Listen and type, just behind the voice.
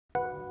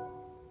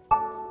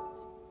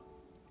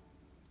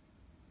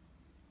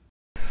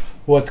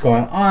What's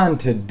going on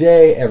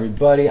today,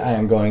 everybody? I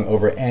am going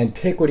over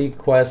Antiquity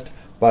Quest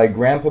by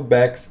Grandpa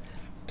Beck's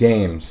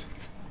Games.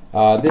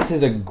 This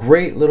is a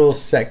great little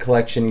set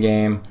collection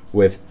game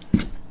with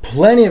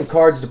plenty of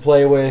cards to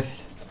play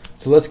with,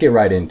 so let's get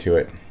right into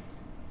it.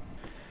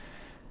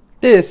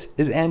 This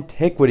is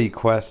Antiquity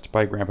Quest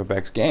by Grandpa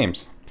Beck's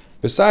Games.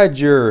 Besides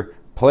your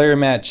player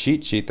mat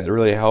cheat sheet that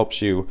really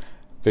helps you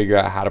figure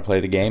out how to play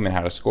the game and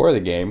how to score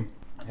the game,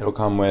 it'll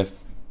come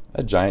with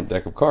a giant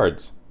deck of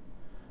cards.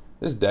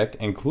 This deck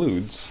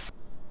includes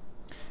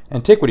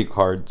Antiquity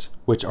cards,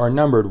 which are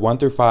numbered 1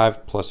 through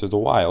 5, plus there's a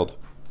wild.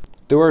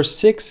 There are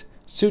 6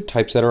 suit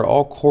types that are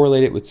all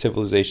correlated with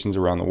civilizations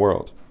around the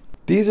world.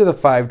 These are the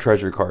 5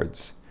 treasure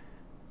cards.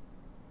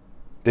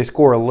 They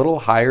score a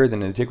little higher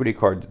than Antiquity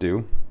cards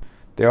do.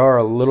 They are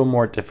a little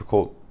more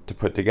difficult to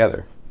put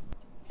together.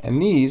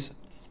 And these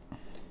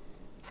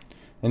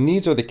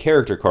are the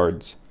character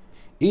cards.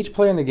 Each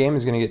player in the game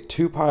is going to get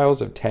 2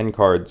 piles of 10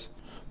 cards.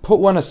 Put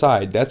one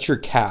aside, that's your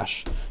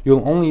cash.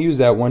 You'll only use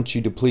that once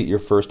you deplete your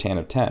first hand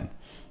of 10.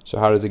 So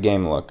how does the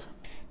game look?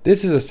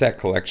 This is a set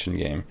collection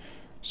game.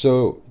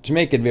 So to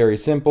make it very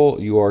simple,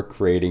 you are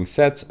creating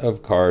sets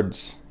of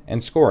cards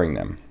and scoring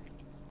them.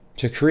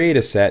 To create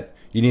a set,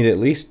 you need at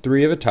least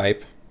 3 of a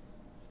type,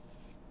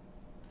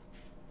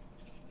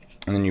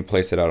 and then you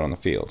place it out on the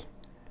field.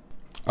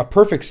 A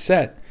perfect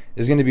set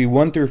is going to be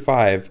 1 through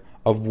 5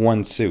 of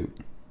one suit.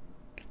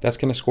 That's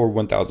going to score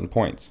 1,000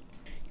 points.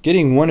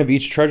 Getting one of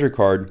each treasure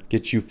card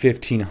gets you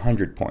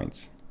 1,500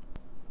 points.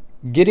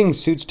 Getting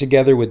suits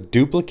together with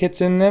duplicates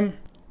in them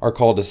are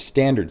called a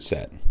standard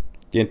set.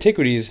 The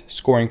Antiquities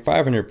scoring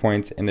 500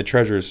 points and the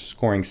treasures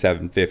scoring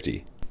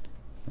 750.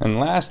 And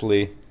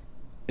lastly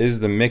is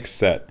the mixed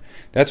set.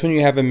 That's when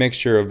you have a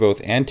mixture of both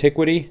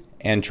Antiquity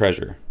and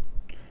treasure.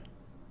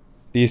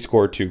 These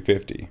score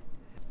 250.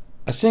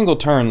 A single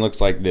turn looks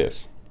like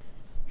this.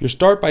 You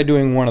start by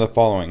doing one of the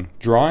following: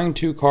 drawing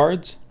 2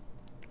 cards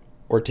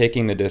or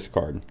taking the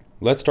discard.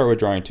 Let's start with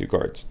drawing 2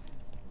 cards.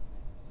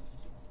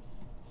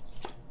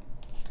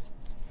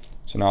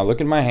 So now I look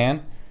at my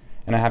hand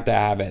and I have to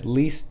have at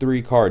least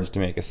 3 cards to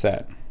make a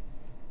set.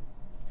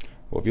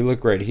 Well, if you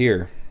look right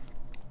here,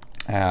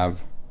 I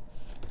have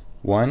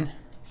 1,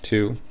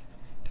 2,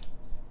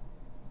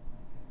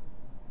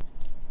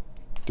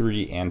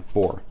 3, and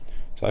 4.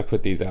 So I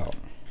put these out.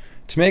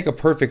 To make a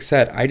perfect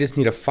set, I just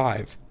need a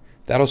 5.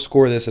 That'll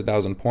score this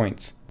 1,000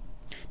 points.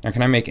 Now,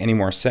 can I make any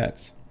more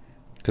sets?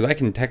 Because I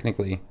can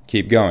technically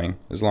keep going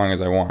as long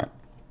as I want.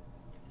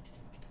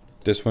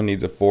 This one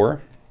needs a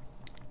 4,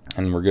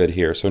 and we're good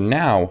here. So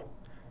now,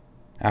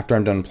 after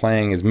I'm done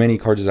playing as many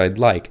cards as I'd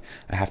like,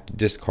 I have to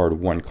discard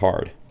 1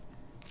 card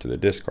to the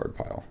discard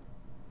pile.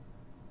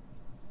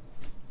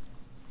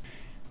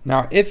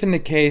 Now, if in the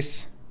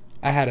case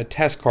I had a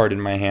test card in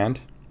my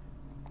hand,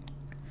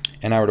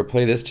 and I were to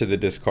play this to the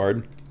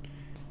discard,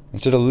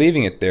 instead of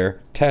leaving it there,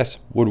 Tess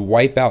would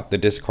wipe out the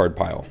discard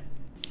pile.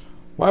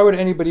 Why would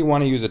anybody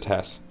want to use a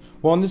Tess?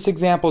 Well, in this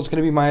example, it's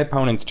going to be my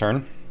opponent's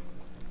turn.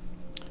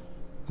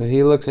 So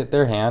he looks at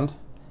their hand,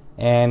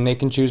 and they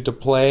can choose to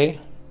play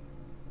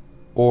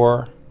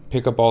or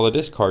pick up all the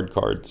discard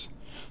cards.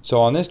 So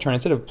on this turn,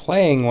 instead of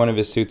playing one of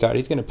his suits out,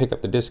 he's going to pick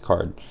up the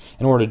discard.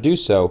 In order to do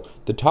so,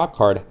 the top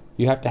card,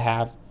 you have to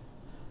have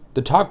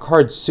the top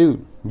card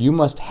suit. You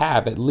must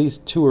have at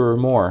least 2 or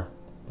more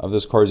of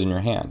those cards in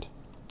your hand.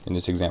 In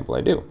this example,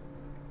 I do.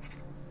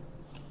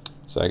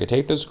 So I could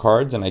take those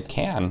cards and I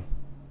can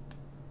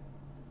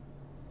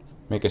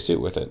make a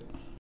suit with it.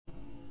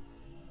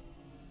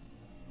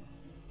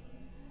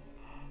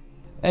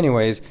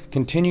 Anyways,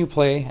 continue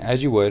play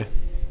as you would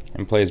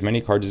and play as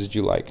many cards as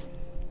you like.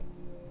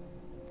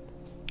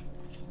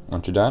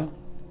 Once you're done,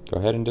 go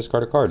ahead and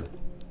discard a card.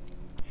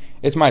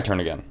 It's my turn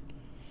again.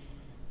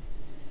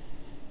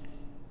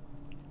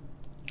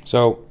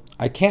 So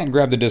I can't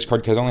grab the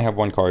discard because I only have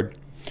 1 card.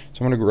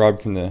 So I'm going to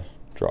grab from the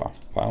draw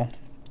pile.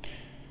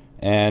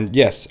 And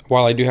yes,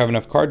 while I do have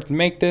enough cards to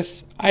make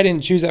this, I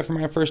didn't choose that for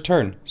my first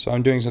turn. So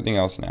I'm doing something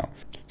else now.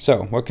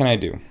 So what can I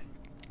do?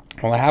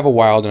 Well, I have a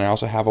wild and I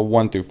also have a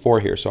 1 through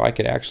 4 here. So I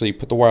could actually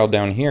put the wild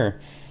down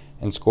here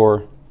and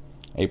score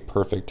a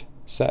perfect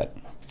set.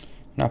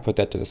 Now put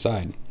that to the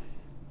side.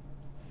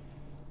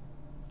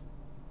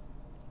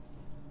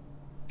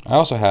 I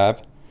also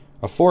have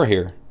a 4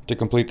 here to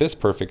complete this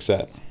perfect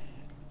set.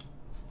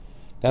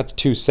 That's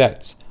 2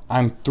 sets.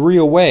 I'm 3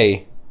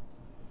 away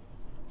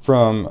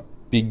from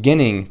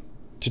beginning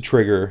to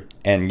trigger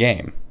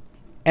endgame.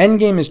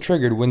 Endgame is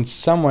triggered when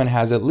someone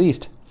has at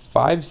least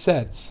 5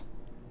 sets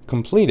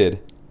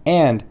completed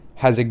and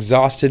has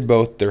exhausted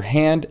both their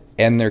hand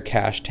and their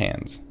cashed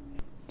hands.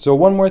 So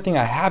one more thing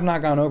I have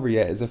not gone over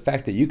yet is the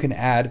fact that you can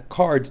add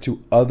cards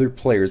to other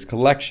players'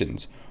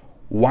 collections.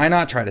 Why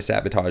not try to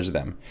sabotage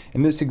them?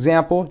 In this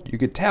example, you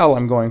could tell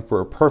I'm going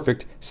for a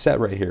perfect set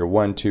right here.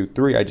 1, 2,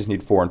 3, I just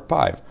need 4 and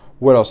 5.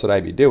 What else would I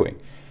be doing?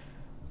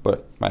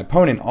 But my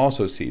opponent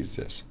also sees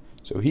this.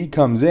 So he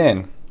comes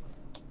in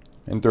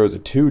and throws a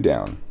 2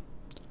 down.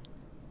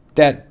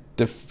 That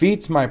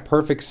defeats my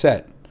perfect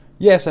set.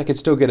 Yes, I could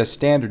still get a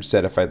standard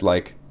set if I'd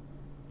like,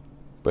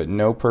 but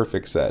no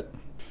perfect set.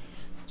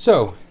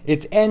 So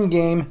it's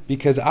endgame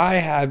because I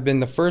have been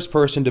the first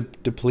person to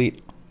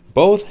deplete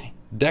both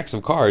decks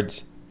of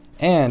cards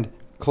and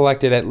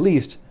collected at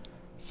least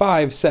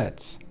 5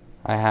 sets.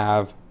 I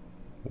have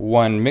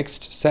 1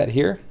 mixed set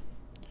here,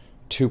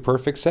 2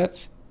 perfect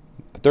sets,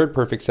 a 3rd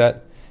perfect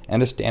set,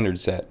 and a standard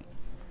set.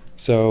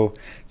 So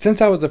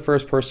since I was the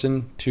first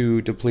person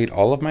to deplete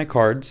all of my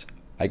cards,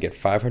 I get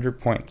 500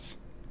 points.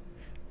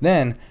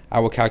 Then I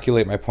will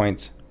calculate my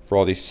points for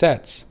all these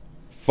sets,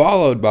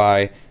 followed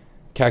by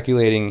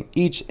calculating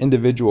each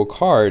individual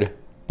card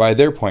by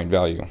their point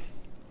value.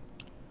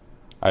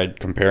 I'd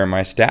compare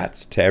my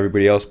stats to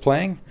everybody else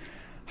playing.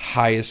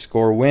 Highest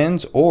score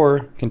wins,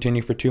 or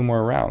continue for 2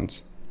 more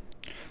rounds.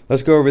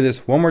 Let's go over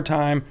this one more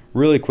time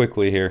really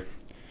quickly here.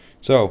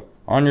 So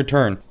on your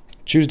turn,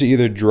 choose to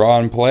either draw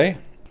and play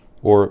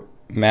or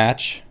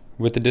match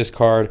with the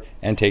discard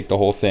and take the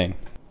whole thing.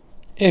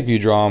 If you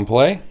draw and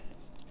play,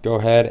 go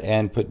ahead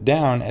and put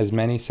down as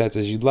many sets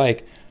as you'd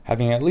like,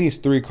 having at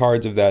least 3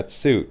 cards of that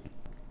suit.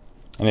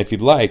 And if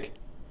you'd like,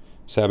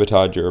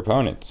 sabotage your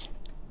opponents.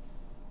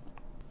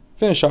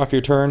 Finish off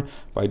your turn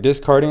by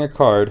discarding a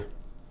card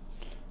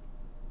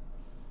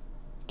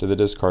to the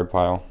discard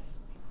pile.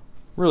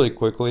 Really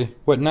quickly,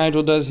 what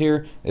Nigel does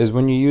here is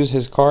when you use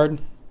his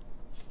card,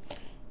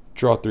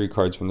 draw 3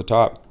 cards from the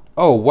top.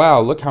 Oh wow,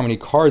 look how many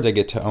cards I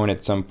get to own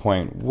at some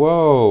point.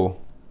 Whoa.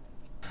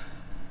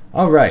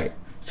 Alright,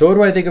 so what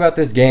do I think about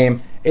this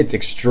game? It's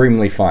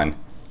extremely fun.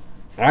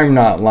 I'm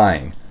not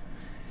lying.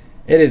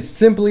 It is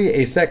simply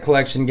a set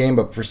collection game,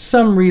 but for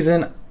some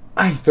reason,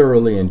 I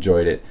thoroughly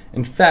enjoyed it.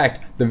 In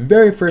fact, the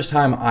very first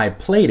time I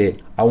played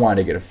it, I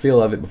wanted to get a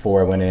feel of it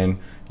before I went in,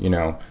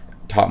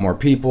 taught more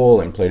people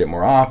and played it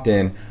more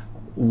often.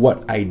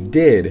 What I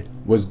did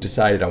was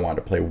decided I wanted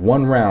to play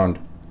 1 round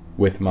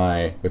with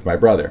my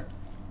brother.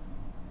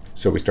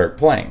 So we start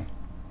playing.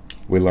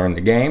 We learn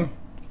the game,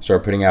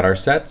 start putting out our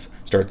sets,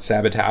 start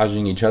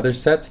sabotaging each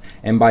other's sets,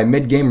 and by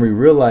mid-game we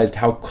realized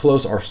how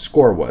close our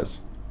score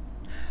was.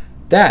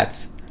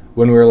 That's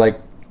when we were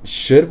like,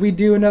 should we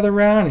do another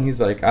round? And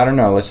he's like, I don't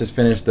know, let's just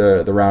finish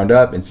the round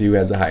up and see who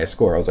has the highest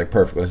score. I was like,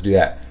 perfect, let's do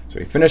that. So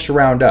we finish the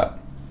round up.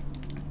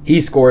 He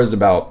scores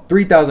about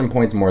 3,000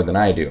 points more than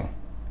I do.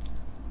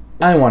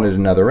 I wanted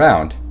another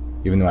round,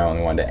 even though I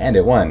only wanted to end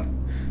at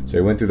 1. So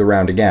we went through the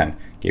round again.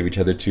 Gave each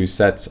other 2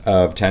 sets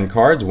of 10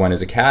 cards. One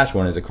is a cash,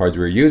 one is the cards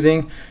we were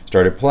using.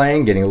 Started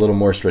playing, getting a little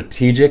more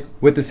strategic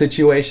with the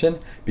situation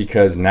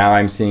because now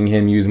I'm seeing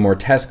him use more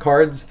test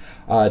cards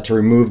to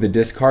remove the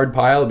discard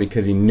pile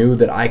because he knew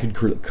that I could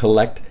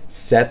collect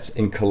sets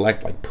and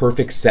collect like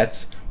perfect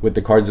sets with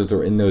the cards that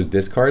were in those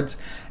discards.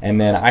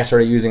 And then I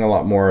started using a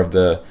lot more of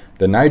the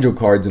Nigel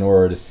cards in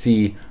order to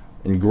see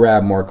and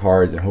grab more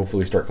cards and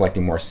hopefully start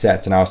collecting more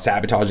sets. And I was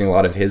sabotaging a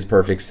lot of his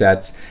perfect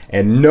sets,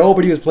 and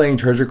nobody was playing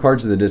treasure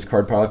cards to the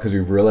discard pile because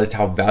we realized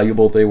how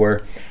valuable they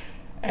were.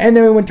 And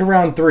then we went to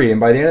round 3, and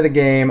by the end of the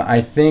game,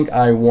 I think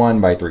I won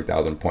by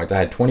 3,000 points. I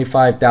had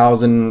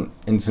 25,000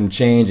 and some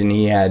change, and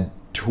he had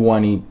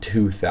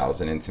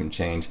 22,000 and some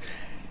change.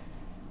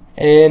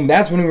 And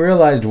that's when we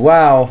realized,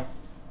 wow,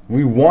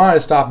 we wanted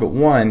to stop at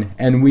 1,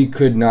 and we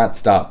could not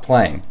stop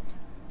playing.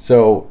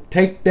 So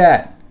take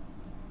that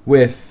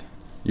with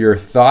your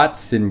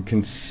thoughts and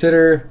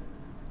consider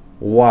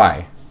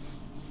why.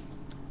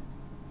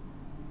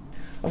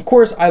 Of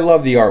course, I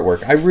love the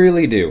artwork. I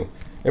really do.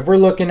 If we're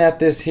looking at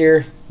this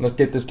here, let's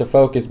get this to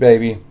focus,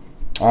 baby.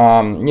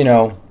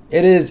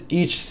 It is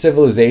each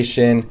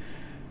civilization.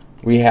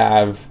 We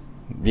have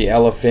the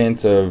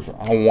elephants of,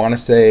 I want to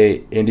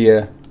say,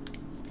 India.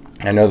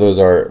 I know those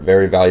are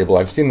very valuable.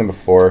 I've seen them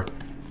before.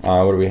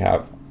 What do we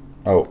have?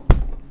 Oh,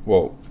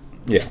 whoa.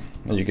 Yeah,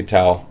 as you can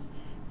tell,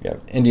 we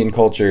have Indian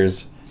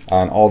cultures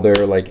on all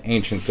their like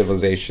ancient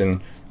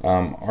civilization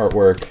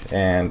artwork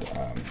and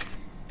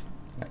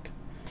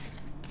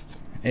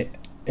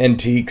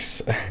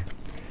antiques.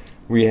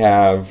 We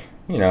have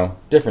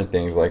different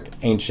things like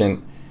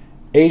ancient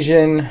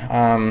Asian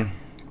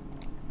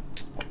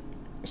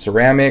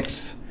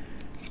ceramics.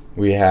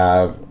 We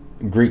have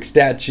Greek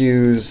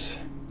statues,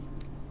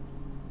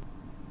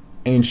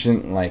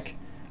 ancient like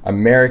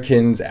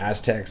Americans,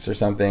 Aztecs or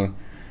something.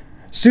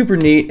 Super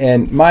neat,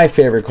 and my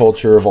favorite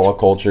culture of all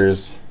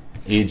cultures,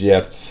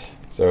 Egypt.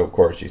 So of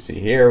course you see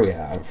here we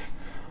have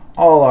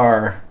all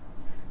our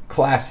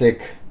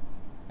classic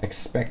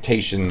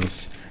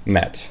expectations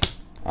met.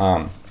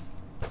 One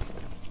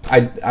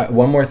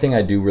more thing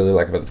I do really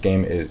like about this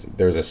game is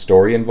there's a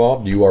story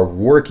involved. You are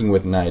working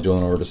with Nigel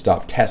in order to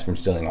stop Tess from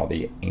stealing all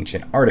the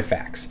ancient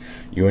artifacts.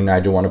 You and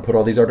Nigel want to put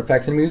all these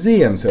artifacts in a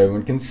museum so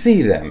everyone can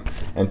see them,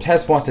 and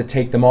Tess wants to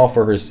take them all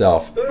for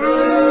herself.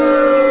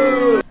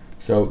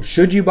 So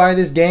should you buy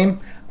this game?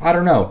 I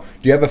don't know.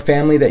 Do you have a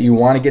family that you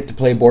want to get to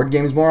play board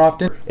games more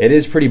often? It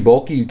is pretty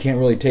bulky. You can't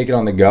really take it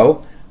on the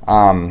go.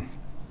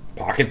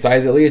 Pocket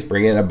size at least.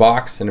 Bring it in a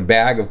box and a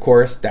bag, of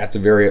course. That's a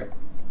very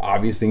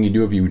obvious thing you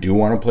do if you do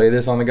want to play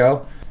this on the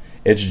go.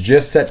 It's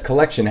just set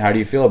collection. How do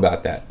you feel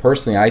about that?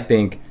 Personally, I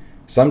think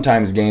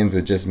sometimes games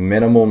with just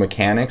minimal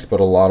mechanics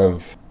but a lot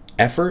of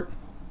effort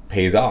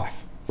pays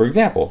off. For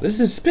example,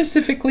 this is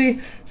specifically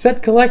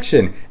set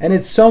collection, and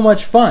it's so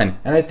much fun,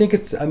 and I think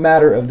it's a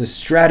matter of the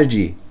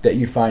strategy that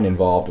you find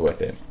involved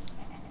with it.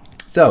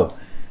 So,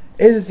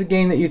 is this a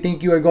game that you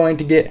think you are going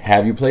to get?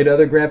 Have you played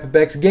other Grandpa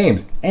Beck's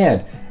games?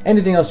 And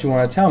anything else you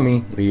want to tell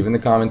me, leave in the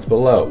comments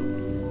below.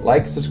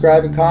 Like,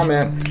 subscribe, and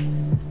comment.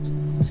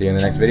 See you in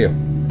the next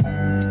video.